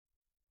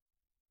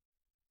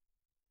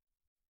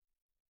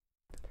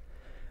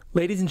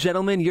Ladies and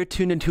gentlemen, you're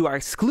tuned into our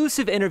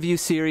exclusive interview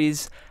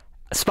series,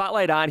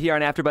 Spotlight On, here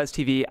on AFTERBUZZ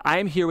TV. I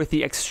am here with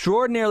the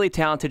extraordinarily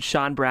talented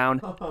Shaun Brown.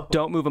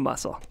 Don't move a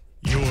muscle.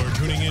 You're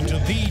tuning into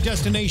the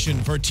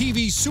destination for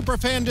TV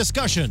superfan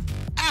discussion,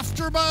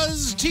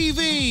 AFTERBUZZ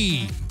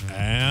TV.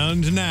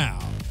 And now,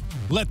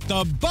 let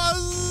the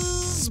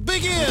buzz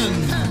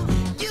begin.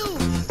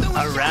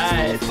 All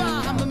right.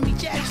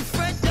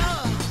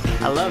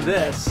 I love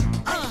this.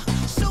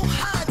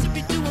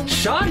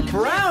 Shaun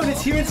Brown is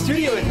here in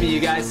studio with me, you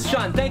guys.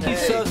 Shaun, thank you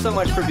so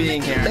much for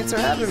being here. Thanks for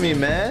having me,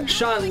 man.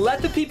 Shaun,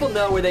 let the people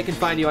know where they can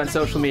find you on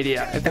social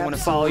media if they want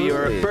to follow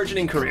your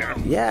burgeoning career.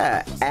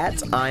 Yeah,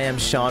 at I am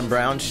Shaun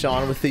Brown,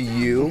 Shaun with a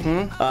U,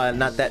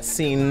 not that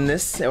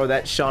C-ness or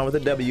that Shaun with a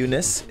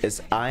W-ness. It's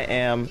I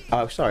am.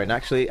 Oh, sorry, and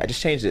actually, I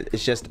just changed it.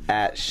 It's just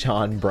at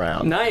Shaun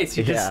Brown. Nice.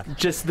 You just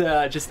the name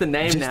now. Just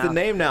the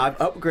name now. I've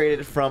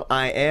upgraded from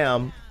I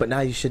am, but now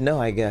you should know,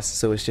 I guess.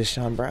 So it's just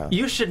Shaun Brown.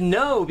 You should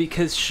know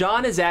because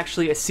Shaun is actually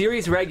a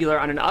series regular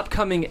on an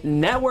upcoming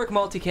network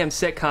multicam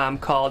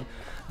sitcom called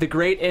The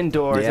Great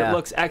Indoors. Yeah. It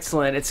looks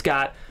excellent. It's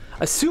got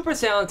a super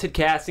talented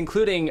cast,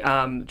 including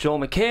Joel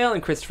McHale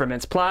and Christopher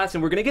Mintz-Plasse,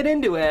 and we're going to get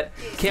into it.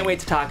 Can't wait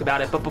to talk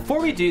about it. But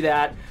before we do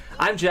that,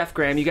 I'm Jeff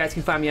Graham. You guys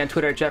can find me on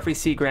Twitter at Jeffrey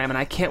C. Graham, and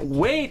I can't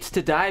wait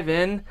to dive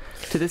in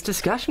to this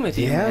discussion with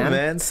you, Yeah,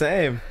 man,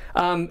 same.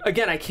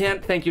 Again, I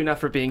can't thank you enough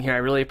for being here. I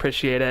really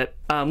appreciate it.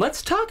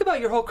 Let's talk about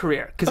your whole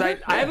career, because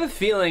I have a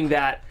feeling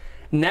that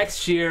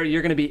next year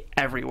you're going to be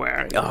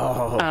everywhere.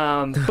 Oh.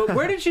 But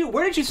where did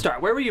you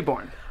start? Where were you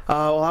born?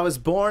 Well, I was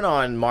born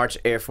on March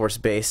Air Force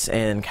Base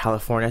in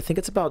California. I think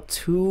it's about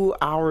 2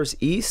 hours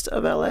east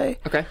of LA.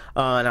 Okay.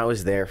 And I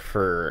was there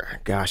for,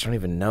 gosh, I don't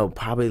even know,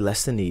 probably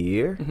less than a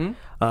year.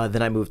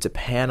 Then I moved to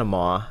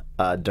Panama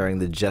during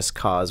the Just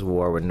Cause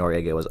War when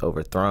Noriega was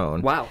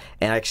overthrown. Wow.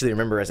 And I actually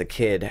remember as a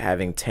kid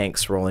having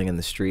tanks rolling in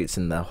the streets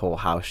and the whole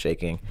house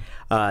shaking.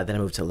 Then I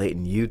moved to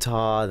Layton,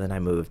 Utah. Then I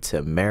moved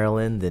to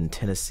Maryland, then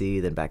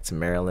Tennessee, then back to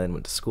Maryland.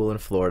 Went to school in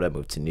Florida,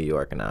 moved to New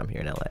York, and now I'm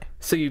here in LA.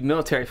 So you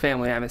military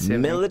family, I'm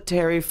assuming.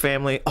 Military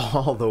family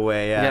all the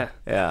way,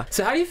 yeah.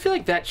 So how do you feel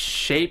like that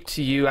shaped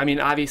you? I mean,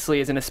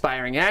 obviously, as an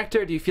aspiring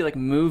actor, do you feel like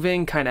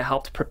moving kind of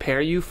helped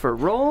prepare you for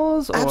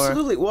roles? Or?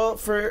 Absolutely. Well,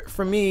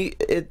 for me,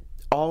 it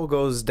all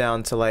goes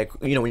down to, like,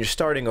 you know, when you're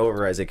starting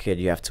over as a kid,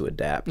 you have to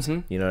adapt.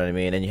 You know what I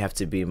mean? And you have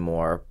to be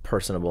more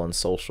personable and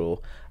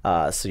social,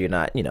 so you're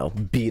not, you know,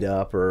 beat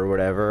up or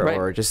whatever,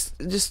 or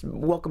just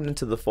welcomed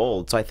into the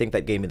fold. So I think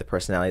that gave me the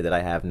personality that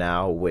I have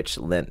now, which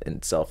lent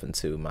itself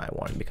into my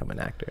wanting to become an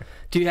actor.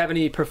 Do you have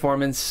any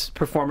performers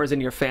in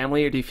your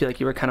family, or do you feel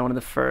like you were kind of one of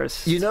the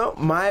first? You know,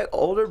 my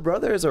older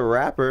brother is a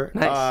rapper,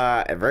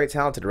 Nice. A very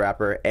talented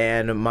rapper,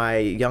 and my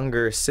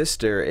younger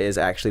sister is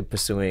actually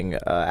pursuing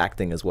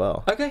acting as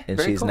well. Okay, and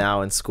very she's cool.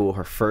 now in school,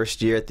 her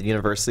first year at the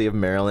University of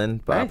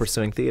Maryland, Nice.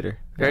 pursuing theater.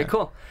 Very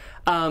cool.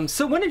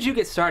 So when did you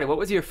get started? What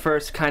was your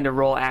first kind of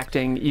role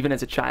acting, even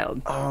as a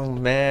child? Oh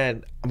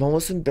man, I'm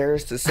almost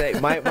embarrassed to say.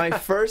 My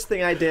first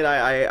thing I did,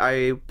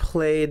 I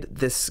played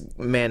this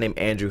man named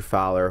Andrew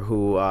Fowler,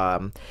 who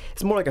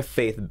it's more like a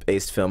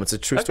faith-based film. It's a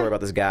true story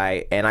about this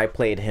guy, and I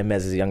played him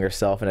as his younger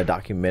self in a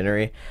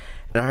documentary.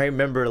 And I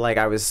remember, like,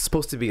 I was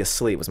supposed to be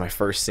asleep, was my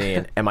first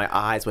scene, and my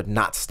eyes would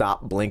not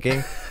stop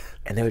blinking.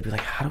 And they would be like,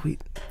 how do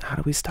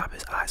we stop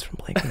his eyes from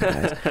blinking,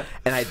 guys?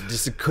 And I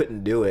just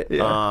couldn't do it.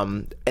 Yeah.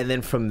 And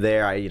then from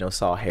there, I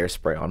saw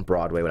Hairspray on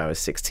Broadway when I was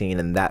 16,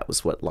 and that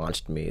was what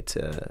launched me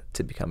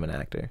to become an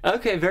actor.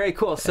 Okay, very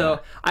cool. So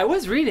I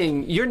was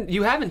reading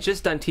you haven't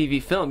just done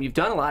TV film. You've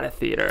done a lot of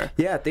theater.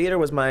 Yeah, theater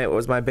was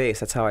my base.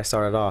 That's how I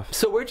started off.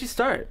 So where'd you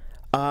start?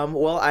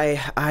 Well,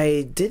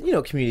 I did,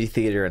 community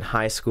theater in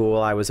high school.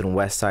 I was in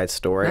West Side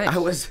Story. Nice. I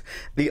was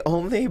the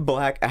only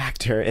black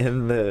actor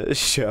in the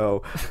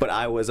show, but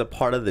I was a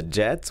part of the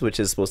Jets, which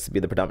is supposed to be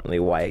the predominantly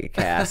white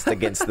cast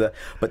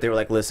but they were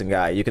like, listen,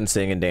 guy, you can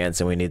sing and dance,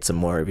 and we need some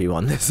more of you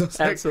on this.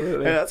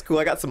 Absolutely. Yeah, that's cool.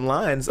 I got some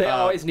lines. They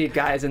always need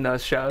guys in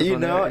those shows.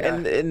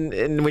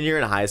 And when you're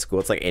in high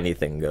school, it's like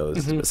anything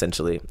goes,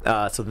 essentially.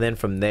 So then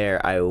from there,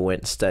 I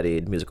went and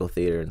studied musical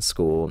theater in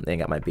school and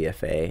got my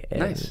BFA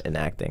in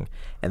acting.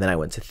 And then I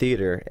went to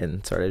theater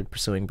and started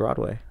pursuing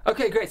Broadway.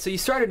 Okay, great. So you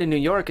started in New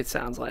York, it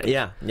sounds like.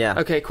 Yeah.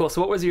 Okay, cool. So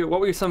what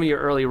were some of your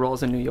early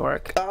roles in New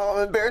York? Oh,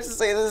 I'm embarrassed to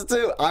say this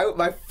too.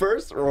 My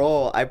first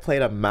role, I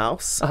played a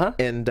mouse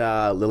in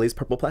Lily's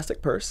Purple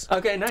Plastic Purse.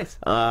 Okay, nice.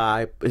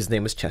 His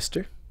name was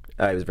Chester.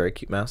 He was a very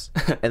cute mouse.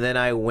 And then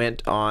I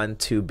went on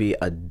to be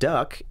a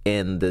duck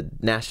in the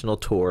national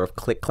tour of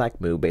Click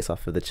Clack Moo, based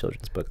off of the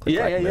children's book Click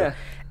Clack Moo. Yeah.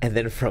 And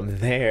then from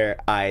there,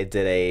 I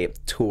did a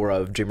tour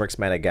of DreamWorks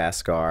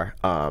Madagascar,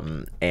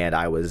 and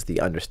I was the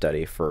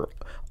understudy for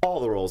all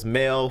the roles,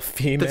 male,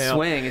 female. The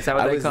swing, is that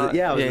what they call it?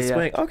 Yeah, I was the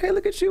swing. Okay,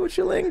 look at you with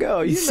your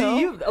lingo. You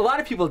know. A lot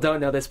of people don't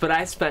know this, but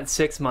I spent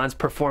 6 months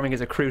performing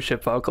as a cruise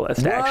ship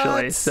vocalist,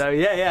 actually. So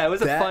yeah, it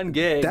was a fun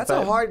gig. That's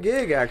a hard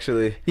gig,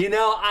 actually. You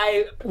know,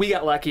 we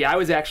got lucky. I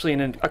was actually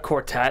in a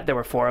quartet. There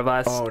were 4 of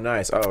us. Oh,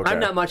 nice. Oh, okay. I'm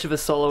not much of a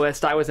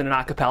soloist. I was in an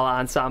a cappella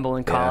ensemble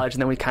in college,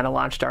 and then we kind of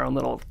launched our own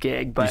little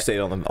gig. But you stayed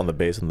on the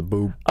bass, on the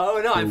boob. Oh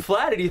no, I'm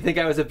flattered you think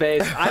I was a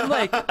bass. I'm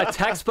like a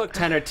textbook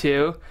tenor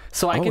too,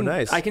 so I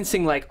can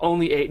sing like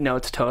only 8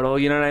 notes total.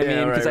 You know what I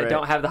mean? Because I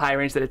don't have the high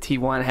range that a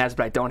T1 has,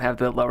 but I don't have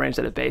the low range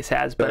that a bass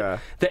has. But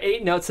the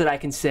 8 notes that I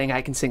can sing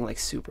like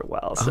super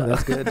well. So. Oh,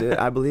 that's good, dude.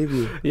 I believe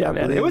you. Yeah,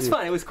 man. It was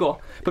fun. It was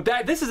cool. But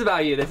this is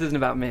about you. This isn't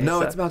about me.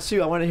 No, it's about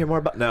you. I want to hear more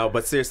about. No,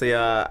 but seriously,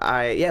 so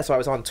I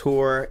was on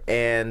tour,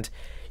 and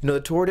the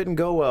tour didn't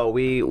go well.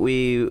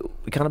 We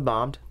kind of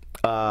bombed.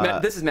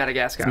 This is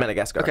Madagascar. It's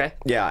Madagascar. Okay.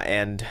 Yeah,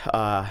 and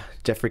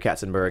Jeffrey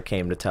Katzenberg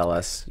came to tell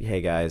us,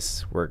 "Hey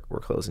guys, we're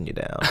closing you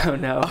down." Oh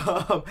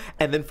no.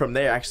 And then from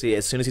there, actually,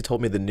 as soon as he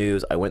told me the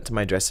news, I went to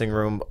my dressing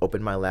room,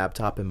 opened my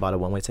laptop, and bought a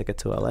one-way ticket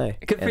to LA.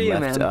 Good for you,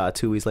 left, man.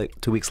 2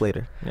 weeks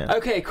later. Yeah.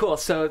 Okay, cool.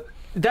 So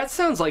that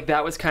sounds like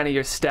that was kind of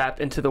your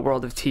step into the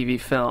world of TV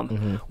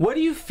film. What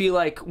do you feel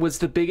like was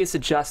the biggest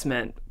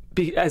adjustment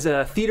as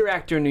a theater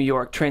actor in New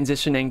York,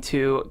 transitioning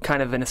to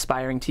kind of an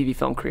aspiring TV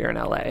film career in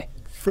LA?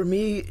 For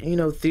me,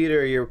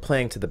 theater, you're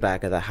playing to the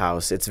back of the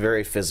house. It's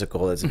very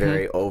physical. It's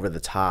very over the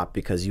top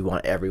because you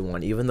want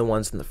everyone, even the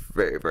ones in the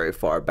very, very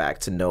far back,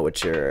 to know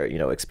what you're,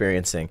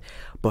 experiencing.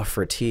 But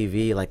for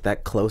TV, like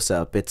that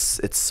close-up, it's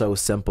so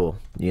simple,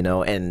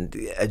 and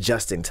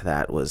adjusting to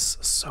that was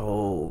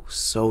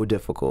so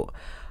difficult.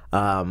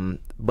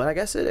 But I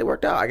guess it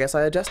worked out. I guess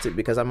I adjusted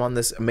because I'm on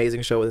this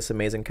amazing show with this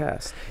amazing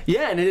cast.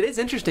 Yeah, and it is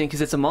interesting because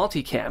it's a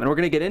multicam, and we're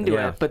going to get into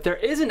it. But there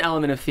is an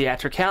element of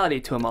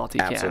theatricality to a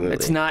multicam. Absolutely.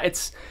 It's not.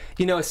 It's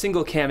a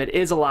single cam. It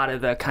is a lot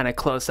of the kind of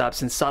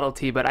close-ups and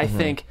subtlety. But I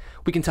think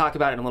we can talk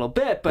about it in a little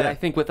bit. But I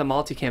think with a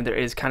multicam, there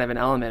is kind of an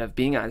element of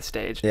being on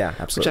stage. Yeah,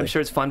 absolutely. Which I'm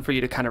sure is fun for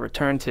you to kind of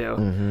return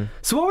to.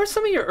 So what were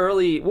some of your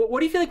early? What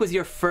do you feel like was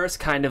your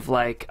first kind of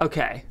like?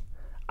 Okay,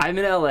 I'm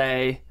in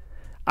LA.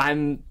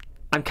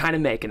 I'm kind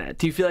of making it.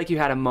 Do you feel like you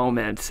had a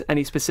moment?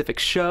 Any specific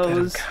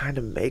shows? I'm kind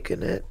of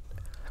making it.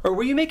 Or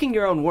were you making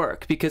your own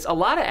work? Because a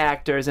lot of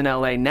actors in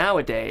LA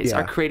nowadays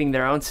are creating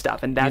their own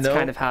stuff, and that's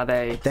kind of how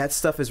they... That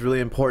stuff is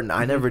really important.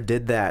 I never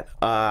did that.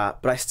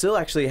 But I still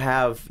actually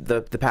have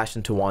the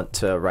passion to want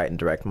to write and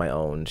direct my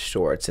own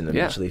shorts and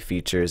eventually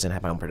features and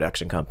have my own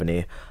production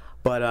company.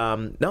 But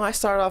no, I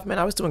started off, man,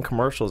 I was doing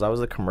commercials. I was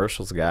a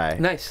commercials guy.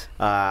 Nice.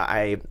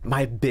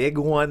 My big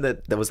one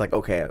that was like,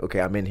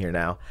 okay, I'm in here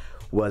now,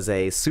 was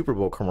a Super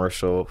Bowl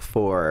commercial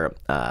for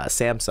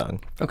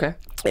Samsung. Okay.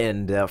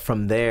 And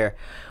from there,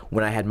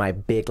 when I had my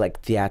big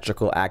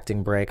theatrical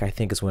acting break, I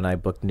think is when I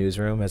booked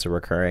Newsroom as a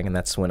recurring, and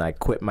that's when I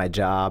quit my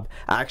job.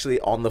 I actually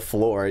on the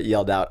floor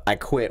yelled out, "I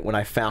quit," when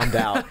I found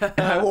out, and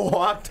I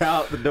walked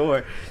out the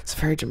door. It's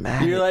very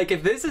dramatic. You're like,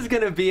 if this is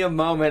gonna be a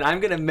moment, I'm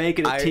gonna make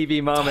it a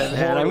TV moment,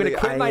 man. I'm gonna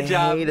quit my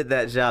job. I hated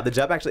that job. The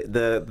job actually,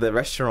 the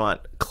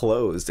restaurant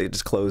closed. It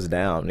just closed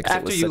down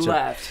after you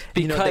left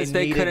because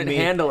they couldn't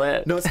handle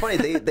it. No, it's funny.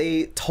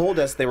 They told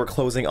us they were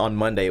closing on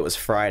Monday. It was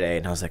Friday,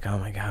 and I was like, oh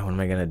my god, what am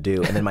I gonna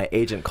do? And then my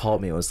agent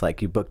called me and was like,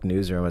 you booked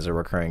Newsroom as a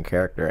recurring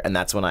character. And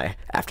that's when I,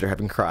 after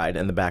having cried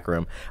in the back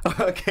room,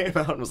 came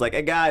out and was like,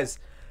 hey guys,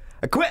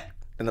 I quit.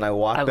 And then I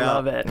walked out. I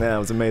love it. Yeah, it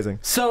was amazing.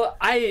 So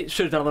I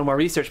should have done a little more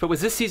research, but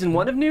was this season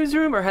 1 of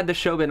Newsroom, or had the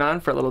show been on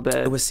for a little bit?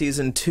 It was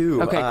season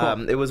 2. Okay,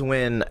 cool. It was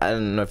when, I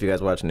don't know if you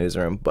guys watch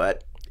Newsroom,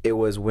 but it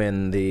was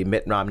when the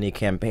Mitt Romney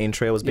campaign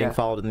trail was being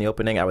followed in the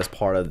opening. I was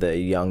part of the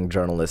young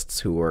journalists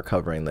who were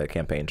covering the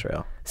campaign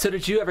trail. So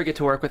did you ever get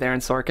to work with Aaron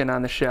Sorkin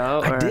on the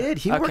show? I did.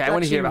 He worked, I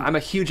want to hear about it. I'm a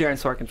huge Aaron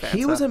Sorkin fan.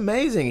 He was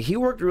amazing. He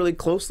worked really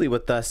closely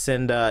with us.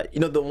 And,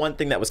 the one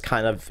thing that was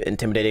kind of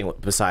intimidating,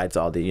 besides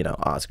all the,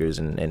 Oscars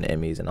and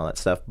Emmys and all that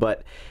stuff,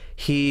 but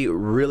he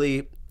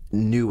really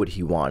knew what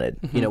he wanted.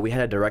 We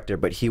had a director,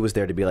 but he was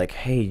there to be like,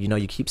 hey,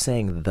 you keep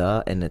saying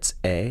the and it's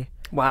a.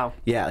 Wow.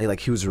 Yeah,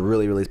 he was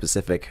really, really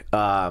specific.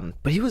 But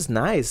he was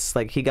nice.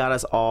 He got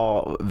us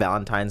all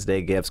Valentine's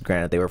Day gifts.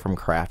 Granted, they were from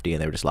Crafty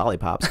and they were just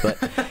lollipops.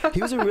 But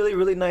he was a really,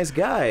 really nice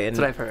guy. And that's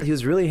what I've heard. He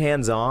was really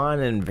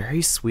hands-on and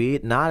very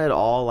sweet. Not at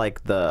all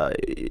like the,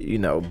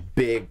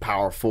 big,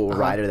 powerful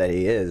writer that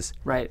he is.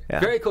 Right.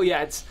 Yeah. Very cool.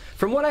 Yeah, it's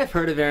from what I've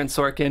heard of Aaron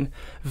Sorkin,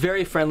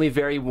 very friendly,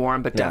 very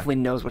warm, but definitely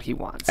knows what he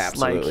wants.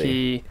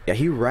 Absolutely.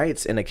 He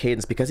writes in a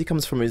cadence because he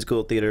comes from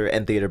musical theater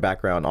and theater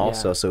background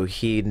also, so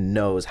he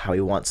knows how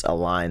he wants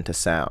a line to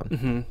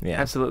sound.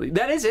 Yeah, absolutely.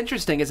 That is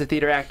interesting as a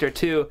theater actor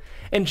too.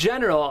 In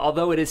general,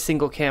 although it is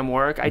single cam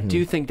work, I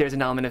do think there's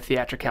an element of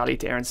theatricality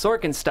to Aaron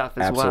Sorkin's stuff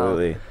as well.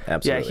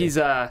 Absolutely. Yeah, he's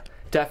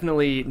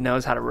definitely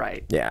knows how to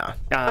write. Yeah.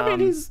 I mean,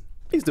 he's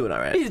doing all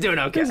right. He's doing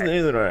okay. He's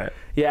doing all right.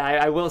 Yeah,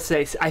 I will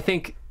say, I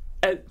think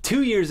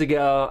 2 years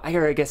ago,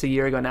 I guess a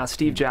year ago now,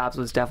 Steve Jobs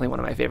was definitely one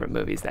of my favorite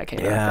movies that came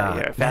out that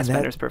year.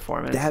 Fassbender's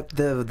performance.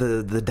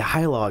 The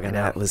dialogue in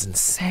that was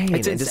insane.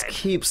 It's insane. It just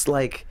keeps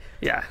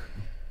Yeah.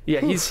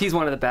 Yeah, he's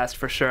one of the best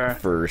for sure.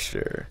 For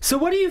sure. So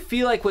what do you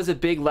feel like was a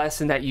big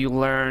lesson that you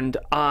learned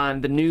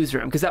on the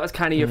newsroom? Because that was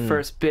kind of your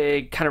first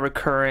big kind of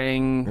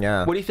recurring.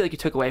 Yeah. What do you feel like you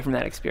took away from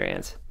that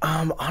experience?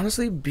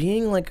 Honestly,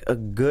 being like a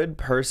good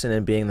person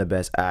and being the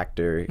best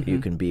actor you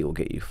can be will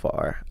get you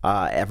far.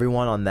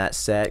 Everyone on that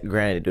set,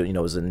 granted, it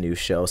was a new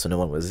show, so no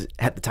one was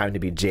had the time to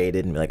be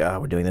jaded and be like, oh,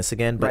 we're doing this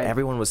again. But Right.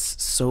 everyone was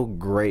so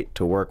great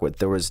to work with.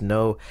 There was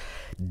no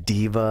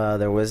diva,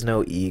 there was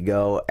no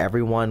ego.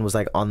 Everyone was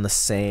like on the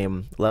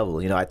same level.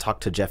 I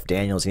talked to Jeff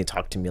Daniels and he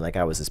talked to me like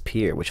I was his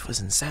peer, which was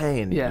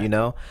insane.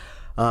 Yeah.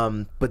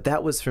 But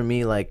that was for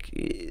me like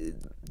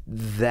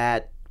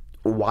that.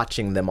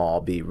 Watching them all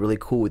be really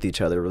cool with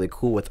each other, really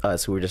cool with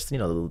us, who were just, the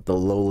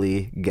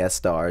lowly guest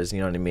stars, you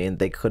know what I mean?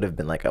 They could have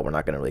been like, oh, we're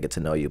not going to really get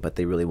to know you, but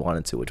they really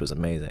wanted to, which was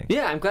amazing.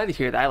 Yeah, I'm glad to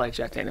hear that. I like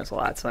Jack Daniels a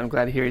lot, so I'm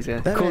glad to hear he's a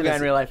That cool man guy is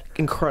in real life.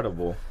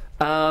 Incredible.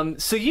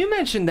 So you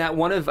mentioned that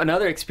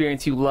another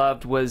experience you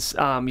loved was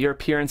your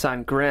appearance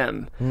on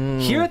Grimm.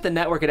 Here at the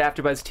network at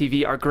AfterBuzz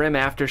TV, our Grimm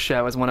After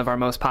Show is one of our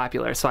most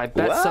popular. So I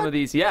bet some of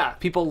these,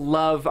 people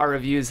love our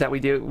reviews that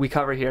we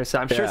cover here. So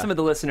I'm sure some of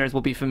the listeners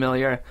will be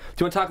familiar. Do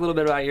you want to talk a little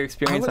bit about your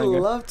experience on I would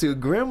Grimm? love to.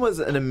 Grimm was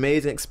an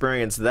amazing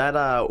experience.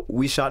 That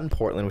we shot in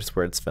Portland, which is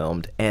where it's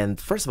filmed. And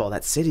first of all,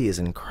 that city is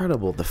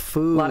incredible. The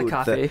food, A lot of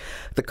coffee.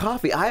 The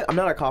coffee. I'm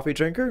not a coffee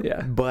drinker,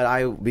 but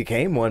I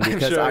became one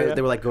because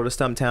they were like, go to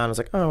Stumptown. I was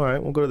like, oh, all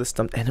right, we'll go to the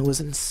Stumptown. And it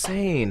was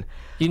insane.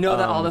 You know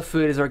that all the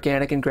food is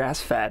organic and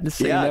grass-fed,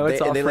 so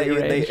it's all free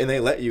range. And they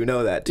let you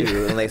know that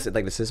too. And they said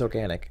like, this is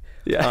organic.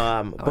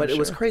 Yeah. But it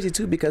was crazy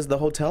too because the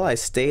hotel I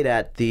stayed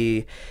at,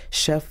 the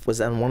chef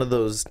was on one of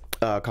those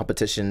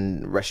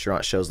competition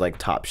restaurant shows like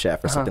Top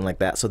Chef or something like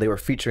that. So they were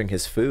featuring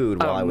his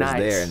food while I was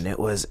there, and it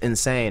was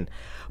insane.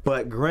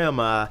 But Grimm,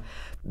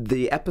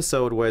 the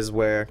episode was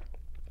where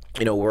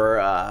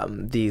we're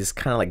these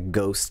kind of like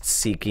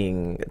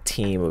ghost-seeking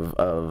team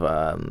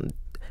of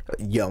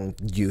young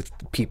youth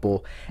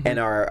people, and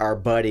our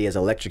buddy is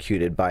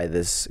electrocuted by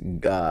this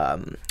what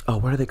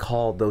are they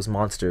called, those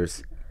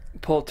monsters?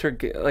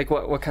 Like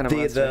what kind of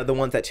monster? The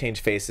ones that change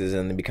faces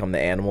and they become the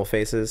animal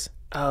faces.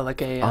 Oh,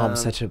 like a I'm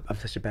such a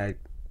bad.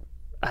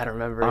 I don't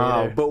remember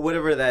either. But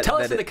whatever that. Tell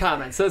us in the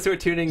comments, those who are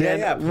tuning in.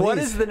 Yeah, what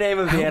is the name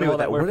of the animal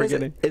that we're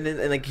forgetting? And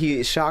then like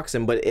he shocks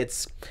him, but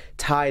it's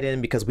tied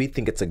in because we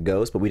think it's a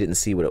ghost, but we didn't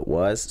see what it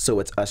was. So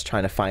it's us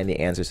trying to find the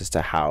answers as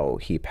to how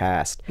he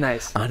passed.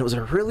 Nice. And it was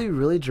a really,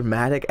 really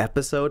dramatic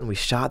episode, and we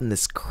shot in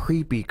this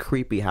creepy,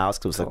 creepy house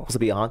because it was like, supposed to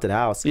be a haunted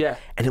house. Yeah.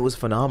 And it was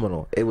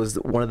phenomenal. It was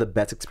one of the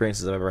best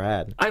experiences I've ever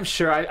had. I'm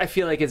sure. I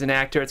feel like as an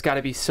actor, it's got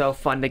to be so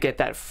fun to get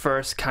that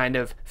first kind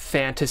of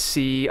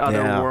fantasy,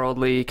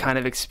 otherworldly kind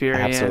of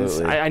experience.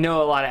 Absolutely. I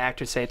know a lot of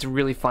actors say it's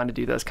really fun to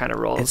do those kind of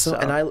roles.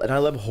 And I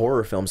love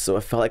horror films, so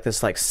it felt like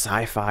this like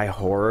sci-fi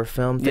horror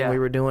film thing we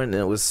were doing, and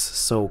it was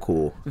so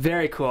cool.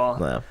 Very cool.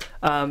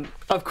 Yeah.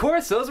 Of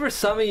course, those were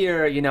some of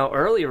your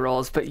early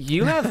roles, but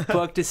you have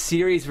booked a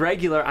series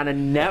regular on a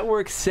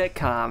network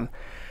sitcom.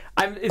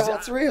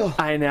 That's real.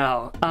 I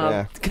know.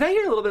 Can I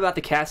hear a little bit about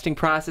the casting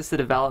process, the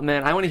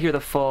development? I want to hear the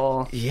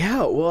full.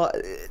 Yeah. Well.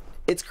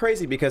 It's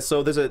crazy because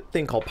there's a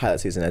thing called pilot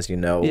season, as you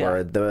know,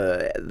 where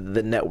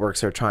the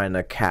networks are trying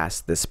to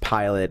cast this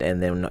pilot,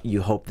 and then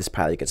you hope this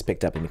pilot gets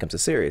picked up and becomes a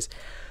series.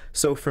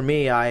 So for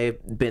me,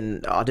 I've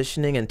been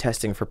auditioning and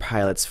testing for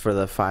pilots for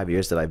the 5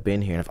 years that I've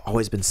been here, and I've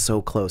always been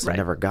so close. I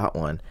never got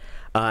one.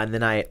 And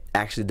then I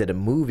actually did a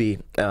movie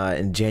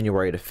in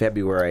January to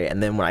February,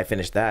 and then when I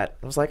finished that,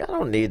 I was like, I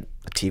don't need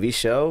a TV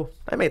show.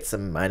 I made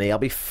some money. I'll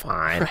be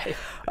fine.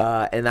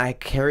 And I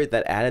carried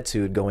that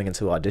attitude going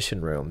into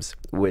audition rooms,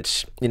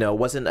 which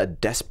wasn't a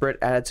desperate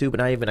attitude, but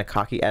not even a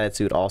cocky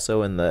attitude.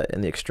 Also in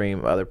the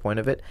extreme other point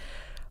of it,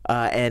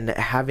 and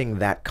having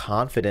that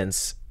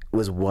confidence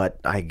was what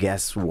I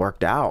guess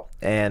worked out.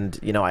 And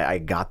I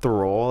got the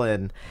role,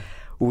 and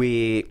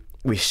we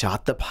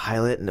shot the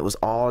pilot, and it was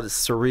all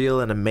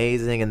surreal and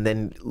amazing. And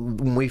then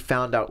when we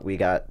found out we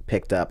got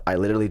picked up, I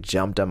literally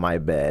jumped on my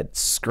bed,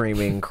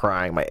 screaming,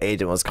 crying. My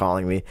agent was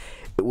calling me.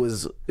 It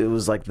was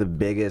like the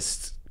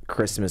biggest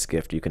Christmas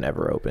gift you can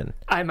ever open.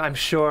 I'm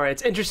sure.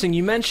 It's interesting.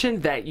 You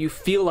mentioned that you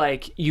feel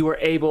like you were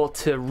able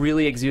to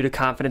really exude a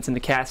confidence in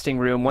the casting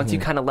room once you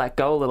kind of let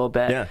go a little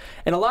bit. Yeah.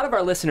 And a lot of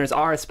our listeners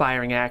are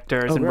aspiring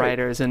actors and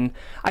writers, and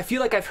I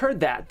feel like I've heard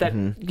that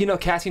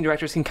casting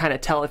directors can kind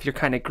of tell if you're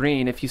kind of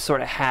green if you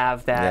sort of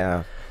have that.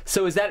 Yeah.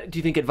 So is that, do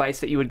you think, advice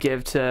that you would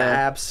give to...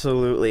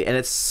 Absolutely. And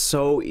it's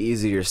so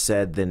easier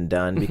said than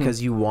done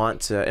because you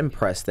want to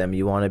impress them.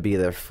 You want to be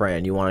their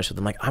friend. You want to show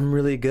them, like, I'm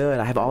really good.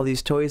 I have all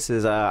these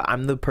choices.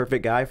 I'm the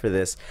perfect guy for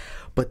this.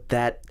 But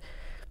that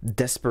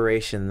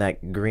desperation,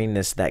 that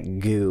greenness, that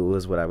goo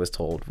is what I was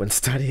told when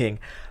studying.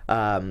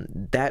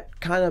 That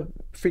kind of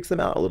freaks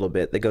them out a little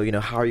bit. They go,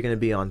 how are you going to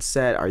be on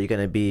set? Are you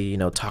going to be,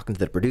 talking to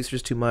the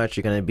producers too much?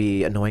 You're going to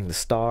be annoying the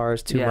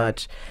stars too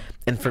much?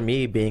 And for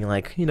me, being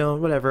like,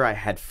 whatever, I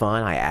had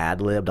fun. I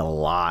ad-libbed a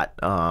lot.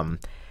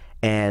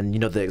 And,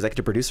 the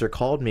executive producer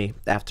called me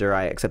after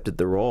I accepted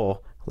the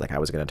role. Like I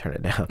was going to turn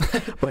it down.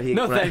 But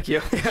Thank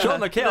you.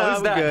 Shaun McHale,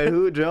 who's that? Good.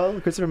 Who? Joe?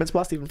 Christopher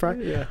Mintz-Plasse, Stephen Fry?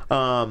 Yeah.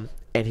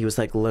 and he was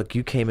like, look,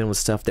 you came in with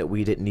stuff that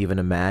we didn't even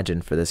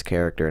imagine for this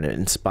character, and it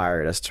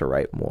inspired us to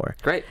write more.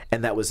 Great.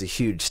 And that was a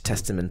huge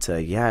testament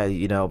to, yeah,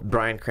 you know,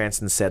 Bryan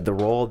Cranston said the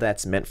role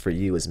that's meant for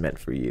you is meant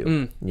for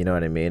you. You know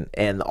what I mean?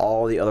 And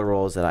all the other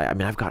roles that I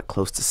mean, I've got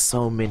close to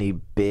so many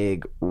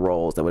big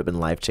roles that would have been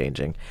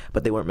life-changing,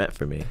 but they weren't meant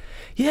for me.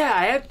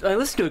 Yeah, I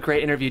listened to a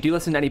great interview. Do you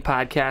listen to any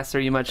podcasts? Are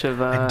you much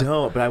of I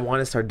don't, but I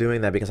want to start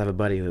doing that because I have a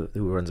buddy who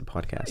runs a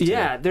podcast too.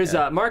 Yeah, there's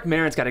Mark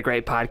Maron's got a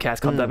great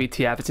podcast called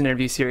WTF. It's an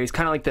interview series,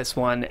 kind of like this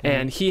one.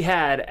 And he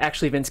had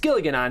actually Vince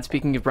Gilligan on,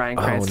 speaking of Bryan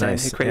Cranston,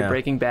 who created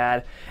Breaking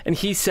Bad. And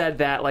he said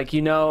that, like,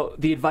 you know,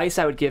 the advice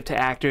I would give to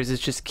actors is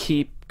just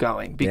keep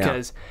going,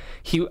 because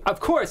he, of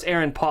course,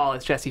 Aaron Paul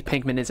as Jesse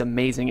Pinkman is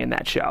amazing in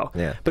that show.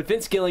 Yeah. But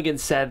Vince Gilligan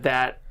said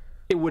that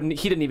he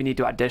didn't even need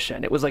to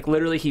audition. It was like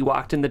literally he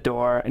walked in the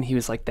door and he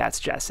was like, that's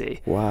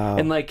Jesse. Wow.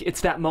 And like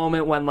it's that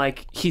moment when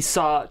like he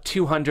saw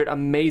 200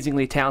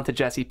 amazingly talented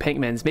Jesse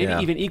Pinkmans, maybe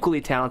even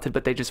equally talented,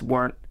 but they just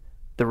weren't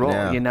the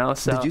role, you know?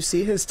 So did you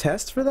see his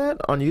test for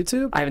that on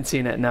YouTube? I haven't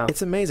seen it, no.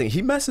 It's amazing.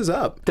 He messes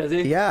up. Does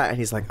he? Yeah, and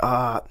he's like,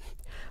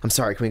 I'm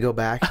sorry, can we go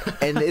back?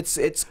 And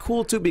it's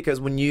cool too,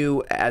 because when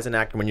you, as an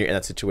actor, when you're in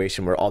that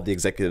situation where all the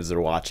executives are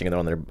watching and they're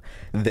on their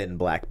then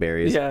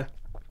Blackberries,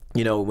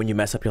 you know, when you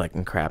mess up, you're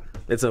like, crap,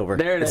 it's over.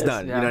 There it is. It's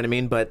done. You know what I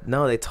mean? But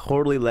no, they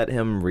totally let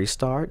him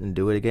restart and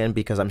do it again,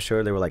 because I'm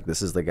sure they were like,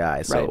 this is the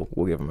guy, so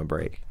we'll give him a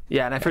break.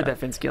 Yeah, and I've heard that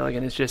Vince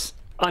Gilligan is just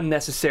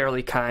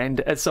unnecessarily kind.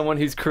 As someone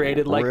who's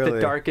created like the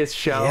darkest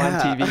show on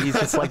TV, he's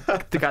just like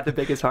got the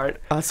biggest heart.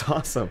 That's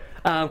awesome.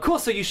 Cool.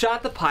 So you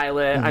shot the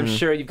pilot. I'm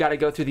sure you've got to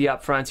go through the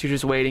upfronts. You're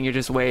just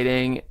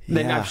waiting.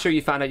 Then I'm sure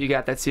you found out you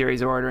got that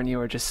series order and you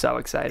were just so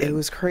excited. It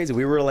was crazy.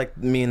 We were like,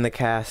 me and the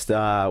cast, we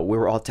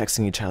were all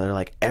texting each other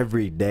like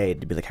every day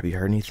to be like, have you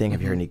heard anything?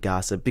 Have you heard any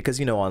gossip? Because,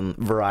 you know, on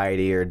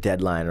Variety or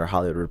Deadline or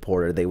Hollywood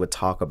Reporter, they would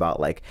talk about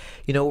like,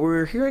 you know,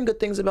 we're hearing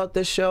good things about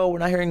this show. We're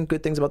not hearing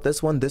good things about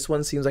this one. This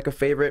one seems like a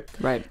favorite.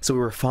 Right. So we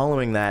were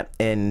following that,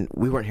 and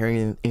we weren't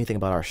hearing anything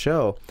about our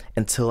show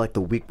until like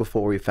the week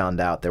before we found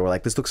out. They were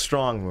like, this looks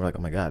strong. And we were like,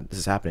 oh my God, this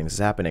is happening. This is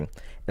happening.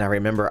 And I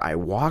remember I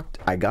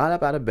got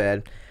up out of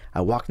bed,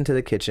 I walked into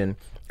the kitchen,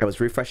 I was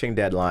refreshing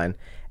Deadline,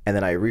 and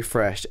then I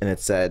refreshed and it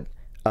said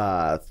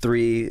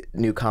 3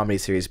 new comedy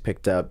series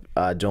picked up: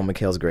 Joel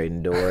McHale's Great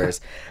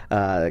Indoors,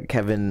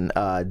 Kevin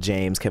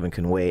James, Kevin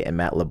Conway, and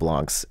Matt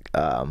LeBlanc's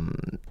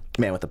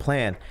Man with a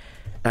Plan.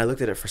 And I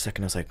looked at it for a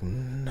second. I was like,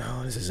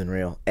 no, this isn't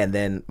real. And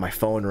then my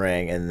phone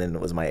rang, and then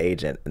it was my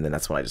agent. And then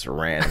that's when I just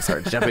ran and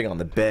started jumping on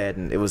the bed,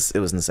 and it was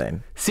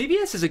insane.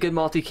 CBS is a good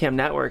multicam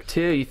network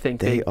too. You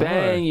think Big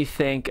Bang, you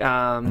think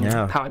How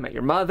I Met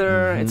Your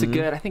Mother. I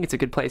think it's a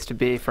good place to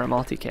be for a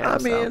multicam. I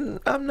mean,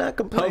 I'm not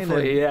complaining.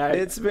 Hopefully, yeah.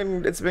 It's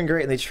been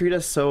great, and they treat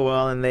us so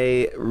well, and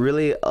they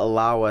really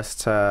allow us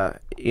to,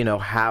 you know,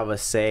 have a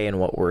say in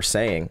what we're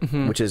saying,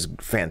 which is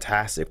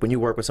fantastic. When you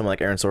work with someone like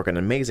Aaron Sorkin, an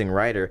amazing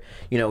writer,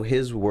 you know,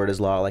 his word is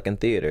law, like in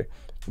theater.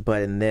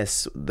 But in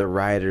this, the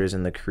writers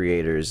and the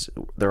creators,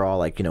 they're all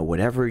like, you know,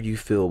 whatever you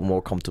feel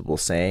more comfortable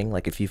saying,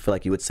 like if you feel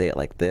like you would say it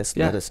like this,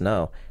 let us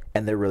know.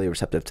 And they're really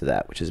receptive to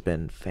that, which has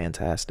been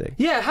fantastic.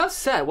 Yeah, how's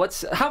set?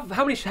 How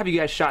many have you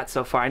guys shot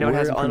so far? I know it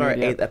hasn't on our premiered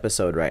yet. 8th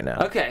episode right now.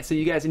 Okay, so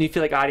you guys, and you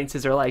feel like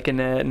audiences are liking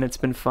it, and it's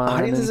been fun.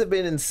 Audiences have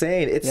been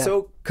insane. It's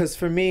so, because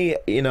for me,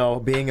 you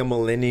know, being a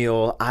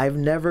millennial, I've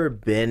never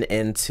been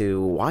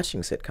into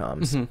watching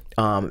sitcoms.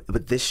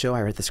 But this show,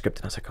 I read the script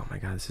and I was like, oh my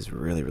God, this is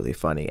really, really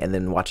funny. And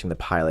then watching the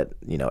pilot,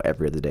 you know,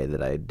 every other day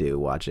that I do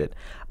watch it,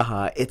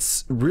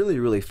 it's really,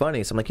 really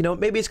funny. So I'm like, you know,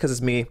 maybe it's because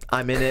it's me.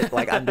 I'm in it.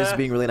 Like, I'm just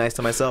being really nice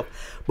to myself.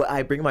 But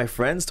I bring my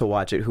friends to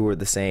watch it who are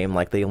the same.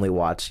 Like, they only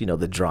watch, you know,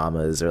 the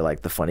dramas or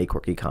like the funny,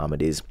 quirky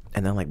comedies.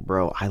 And I'm like,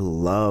 bro, I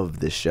love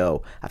this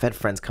show. I've had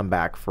friends come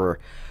back for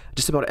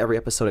just about every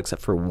episode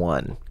except for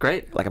one.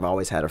 Great. Like, I've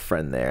always had a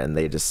friend there, and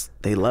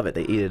they love it.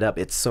 They eat it up.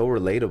 It's so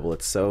relatable.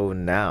 It's so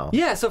now.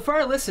 Yeah, so for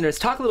our listeners,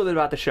 talk a little bit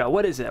about the show.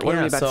 What is it? What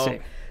are we about to see?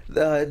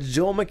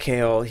 Joel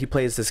McHale, he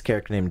plays this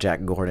character named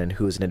Jack Gordon,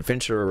 who's an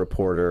adventurer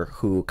reporter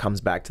who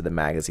comes back to the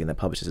magazine that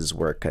publishes his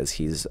work because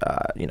he's,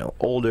 you know,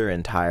 older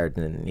and tired,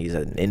 and he's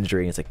had an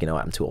injury. And he's like, you know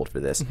what, I'm too old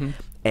for this.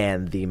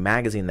 And the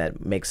magazine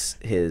that makes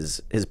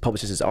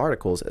publishes his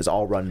articles is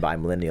all run by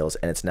millennials,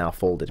 and it's now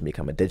folded to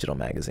become a digital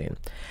magazine.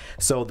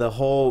 So the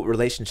whole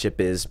relationship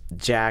is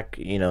Jack,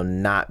 you know,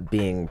 not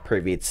being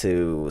privy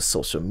to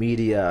social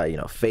media, you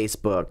know,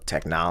 Facebook,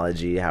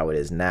 technology, how it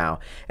is now,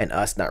 and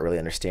us not really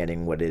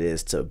understanding what it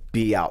is to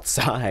be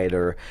outside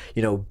or,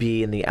 you know,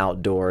 be in the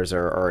outdoors,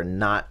 or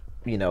not,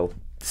 you know,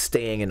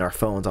 staying in our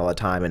phones all the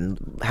time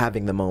and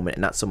having the moment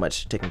and not so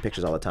much taking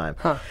pictures all the time.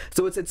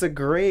 So it's a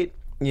great,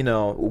 you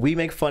know, we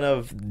make fun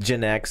of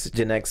Gen X.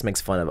 Gen X makes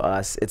fun of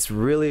us. It's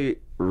really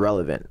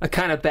relevant. A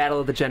kind of battle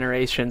of the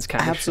generations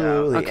kind of show.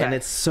 Absolutely. Okay. And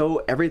it's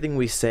so, everything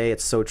we say,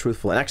 it's so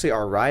truthful. And actually,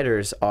 our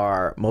writers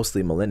are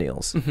mostly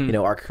millennials. You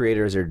know, our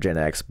creators are Gen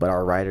X, but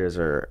our writers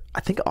are, I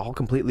think, all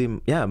completely,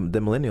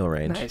 the millennial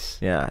range. Nice.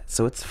 Yeah.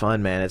 So it's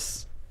fun, man.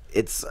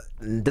 It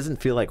doesn't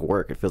feel like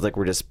work. It feels like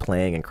we're just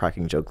playing and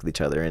cracking jokes with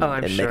each other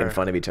and making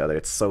fun of each other.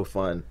 It's so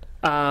fun.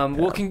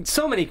 Well,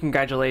 so many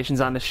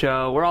congratulations on the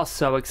show. We're all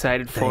so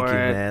excited for Thank you,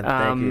 it. man.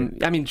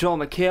 Thank you. I mean, Joel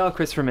McHale,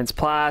 Christopher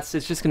Mintz-Plasse.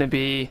 It's just going to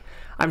be,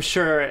 I'm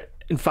sure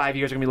in 5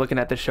 years, we're going to be looking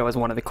at this show as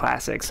one of the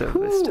classics of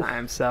this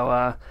time.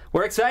 So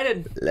we're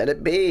excited. Let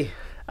it be.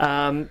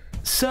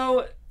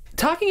 So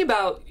talking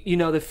about,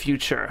 the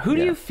future, who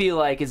do you feel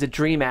like is a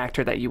dream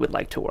actor that you would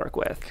like to work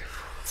with?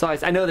 It's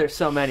always, I know there's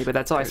so many, but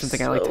that's always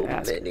something I like to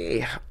ask. Many.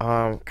 Can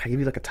I give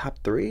you like a top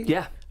 3?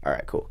 Yeah. All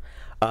right, cool.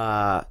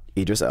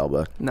 Idris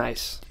Elba.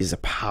 Nice. He's a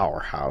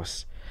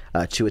powerhouse.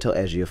 Chiwetel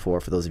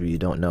Ejiofor, for those of you who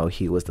don't know,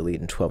 he was the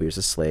lead in 12 Years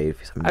a Slave.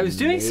 He's an I was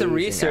doing some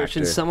amazing research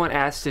and actor. someone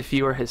asked if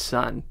you were his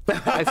son.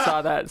 I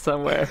saw that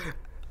somewhere.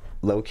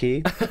 Low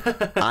key,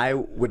 I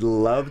would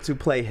love to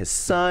play his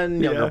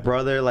son, younger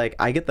brother. Like,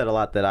 I get that a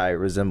lot, that I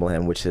resemble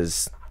him, which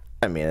is,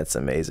 I mean, it's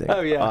amazing.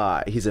 Oh,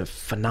 yeah. He's a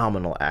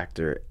phenomenal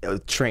actor,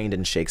 trained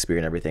in Shakespeare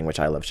and everything, which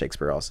I love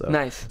Shakespeare also.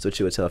 Nice. So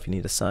Chiwetel, if you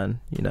need a son,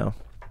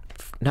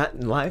 not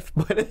in life,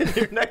 but in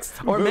your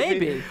next Or movie.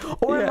 maybe.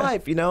 Or in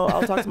life,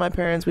 I'll talk to my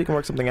parents. We can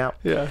work something out.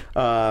 Yeah.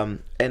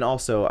 And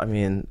also, I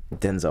mean,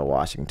 Denzel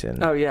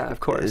Washington. Oh, yeah, of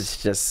course.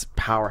 It's just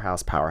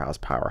powerhouse.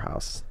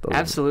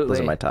 Absolutely. Those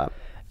are my top.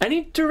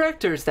 Any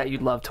directors that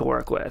you'd love to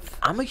work with?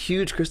 I'm a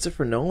huge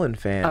Christopher Nolan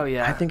fan. Oh,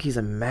 yeah. I think he's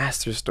a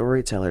master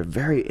storyteller.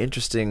 Very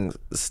interesting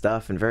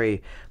stuff and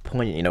very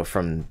poignant,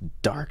 from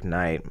Dark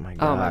Knight. My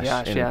gosh. Oh, my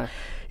gosh, and, yeah.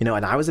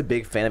 And I was a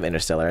big fan of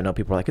Interstellar. I know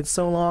people are like, it's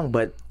so long,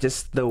 but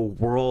just the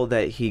world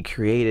that he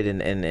created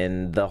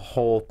and the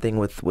whole thing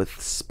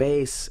with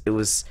space,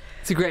 it's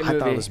a great movie. I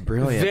thought it was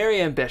brilliant. Very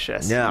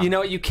ambitious. Yeah.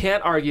 You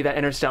can't argue that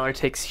Interstellar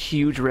takes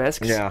huge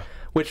risks. Yeah.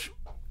 Which,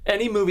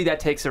 any movie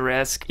that takes a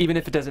risk, even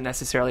if it doesn't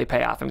necessarily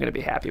pay off, I'm going to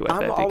be happy with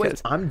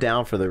it. I'm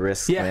down for the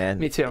risks, Yeah, man.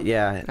 me too.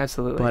 Yeah.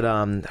 Absolutely.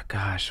 But,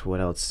 gosh, what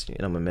else?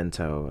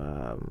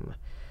 Memento.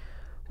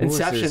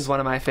 Inception's one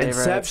of my favorites.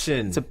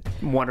 Inception. It's a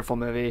wonderful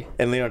movie.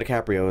 And Leonardo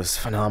DiCaprio is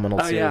phenomenal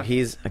too. Yeah.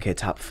 He's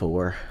top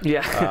 4.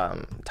 Yeah.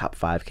 Top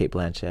 5, Kate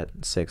Blanchett.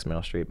 6,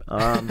 Meryl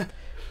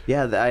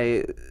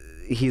Streep.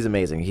 He's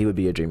amazing. He would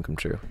be a dream come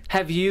true.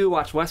 Have you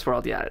watched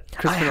Westworld yet?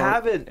 I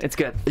haven't. It's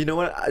good. You know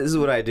what? This is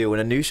what I do.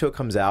 When a new show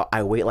comes out,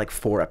 I wait like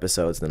 4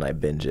 episodes and then I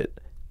binge it.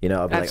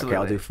 I'll be like, okay,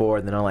 I'll do 4,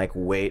 and then I'll like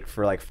wait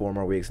for like 4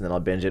 more weeks and then I'll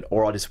binge it,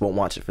 or I'll just won't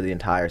watch it for the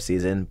entire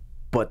season.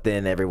 But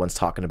then everyone's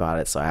talking about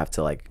it, so I have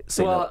to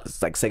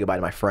say goodbye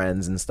to my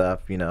friends and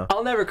stuff.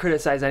 I'll never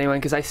criticize anyone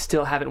because I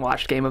still haven't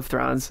watched Game of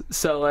Thrones.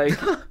 So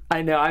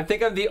I know. I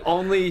think I'm the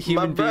only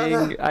human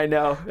being I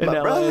know in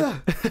LA.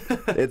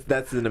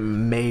 That's an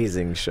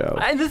amazing show.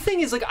 And the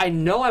thing is, I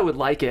know I would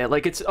like it.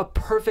 It's a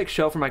perfect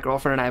show for my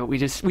girlfriend and I, but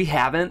we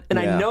haven't. And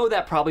I know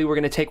that probably we're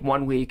gonna take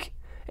 1 week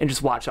and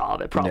just watch all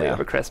of it probably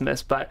over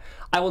Christmas. But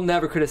I will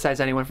never criticize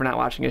anyone for not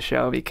watching a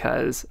show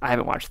because I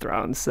haven't watched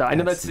Thrones. So I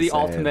know that's the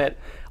ultimate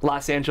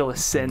Los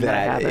Angeles sin that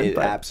I haven't.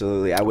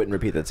 Absolutely. I wouldn't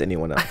repeat that to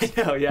anyone else. I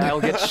know, yeah. I'll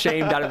get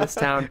shamed out of this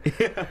town.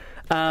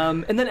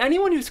 And then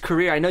anyone whose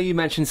career, I know you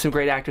mentioned some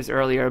great actors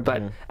earlier,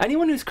 but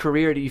anyone whose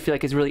career do you feel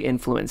like has really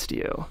influenced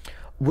you?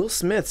 Will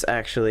Smith's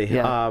actually,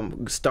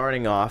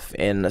 starting off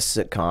in a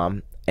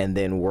sitcom and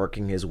then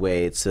working his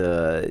way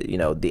to,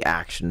 the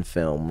action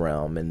film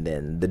realm and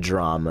then the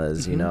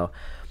dramas,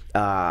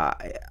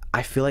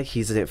 I feel like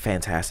he's a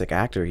fantastic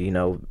actor.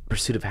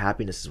 Pursuit of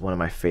Happiness is one of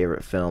my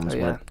favorite films.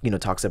 When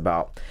it talks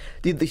about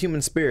the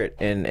human spirit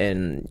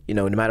and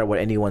no matter what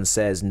anyone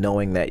says,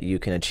 knowing that you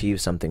can achieve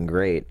something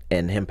great,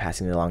 and him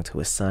passing it along to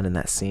his son in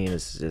that scene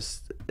is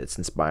just, it's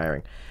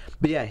inspiring.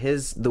 But yeah,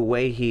 the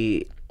way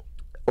he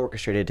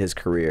orchestrated his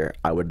career,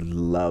 I would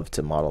love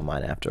to model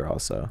mine after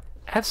also.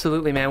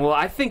 Absolutely, man. Well,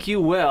 I think you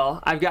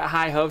will. I've got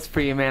high hopes for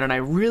you, man, and I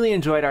really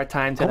enjoyed our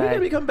time today. Are we gonna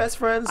become best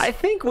friends? I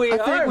think we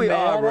are,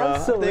 bro.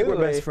 Absolutely. I think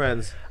we're best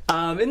friends.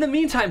 In the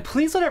meantime,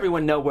 please let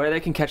everyone know where they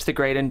can catch The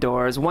Great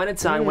Indoors, when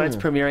it's on, when it's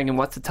premiering, and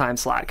what's the time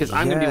slot, because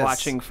I'm going to be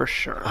watching for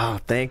sure. Oh,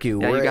 thank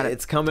you. Yeah,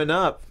 It's coming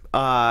up.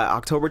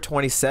 October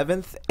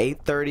 27th,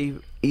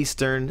 8:30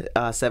 Eastern,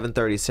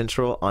 7:30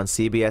 Central on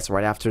CBS,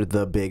 right after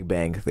The Big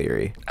Bang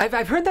Theory.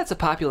 I've heard that's a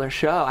popular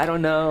show. I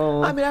don't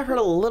know. I mean, I've heard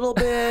a little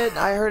bit.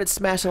 I heard it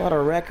smashed a lot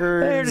of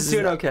records. I heard it's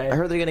doing okay. I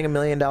heard they're getting $1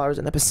 million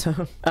an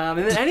episode. And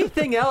then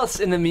anything else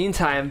in the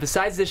meantime,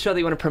 besides this show that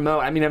you want to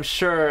promote? I mean, I'm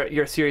sure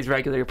you're a series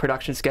regular, your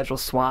production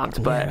schedule's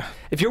swamped, but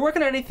if you're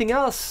working on anything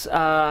else,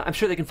 I'm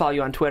sure they can follow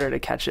you on Twitter to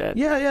catch it.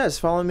 Just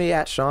follow me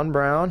at Shaun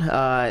Brown,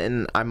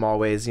 and I'm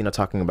always,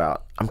 talking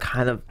about, I'm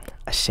kind of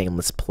a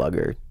shameless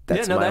plugger.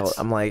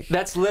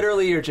 That's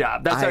literally your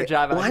job. That's our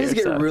job. I just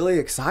get really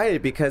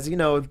excited because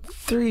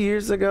 2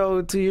 years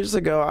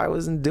ago, I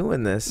wasn't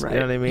doing this. Right. You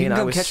know what I mean? You can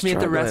come catch me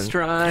at the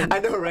restaurant. I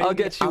know, right? I'll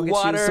get you I'll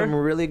water. Get you some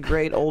really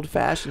great old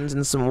fashions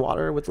and some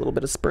water with a little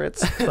bit of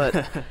spritz.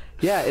 But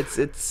yeah, it's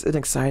an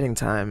exciting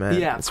time, man.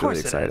 Yeah, it's of course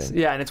really exciting. it is.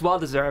 Yeah, and it's well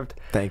deserved.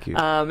 Thank you.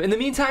 In the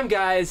meantime,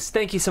 guys,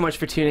 thank you so much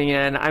for tuning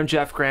in. I'm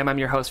Jeff Graham. I'm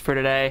your host for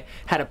today.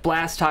 Had a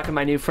blast talking to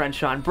my new friend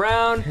Shaun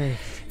Brown. Hey.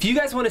 If you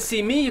guys want to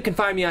see me, you can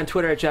find me on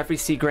Twitter at Jeffrey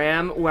C.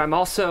 Graham, where I'm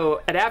also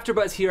at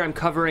AfterBuzz here. I'm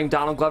covering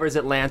Donald Glover's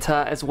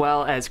Atlanta as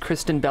well as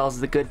Kristen Bell's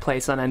The Good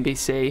Place on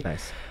NBC.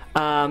 Nice.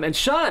 And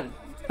Shaun,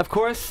 of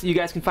course, you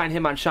guys can find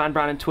him on Shaun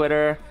Brown on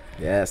Twitter.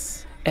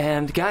 Yes.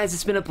 And guys,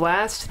 it's been a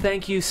blast.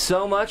 Thank you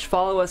so much.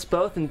 Follow us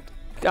both and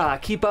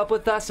keep up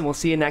with us, and we'll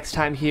see you next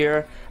time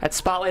here at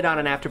Spotlight on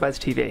AfterBuzz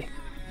TV.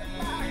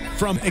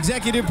 From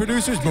executive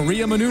producers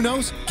Maria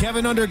Menounos,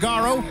 Kevin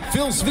Undergaro,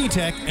 Phil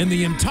Svitek, and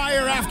the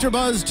entire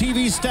AfterBuzz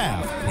TV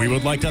staff, we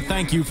would like to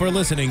thank you for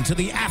listening to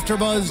the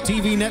AfterBuzz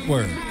TV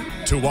network.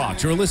 To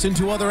watch or listen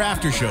to other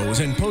after shows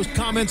and post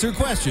comments or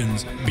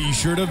questions, be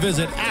sure to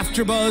visit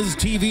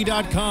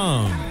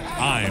AfterBuzzTV.com.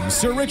 I'm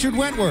Sir Richard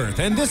Wentworth,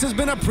 and this has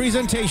been a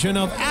presentation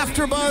of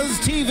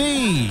AfterBuzz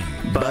TV.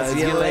 Buzz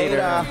you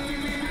later.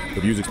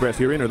 The views expressed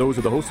herein are those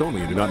of the hosts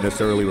only and do not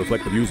necessarily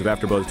reflect the views of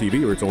AfterBuzz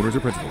TV or its owners or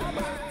principals.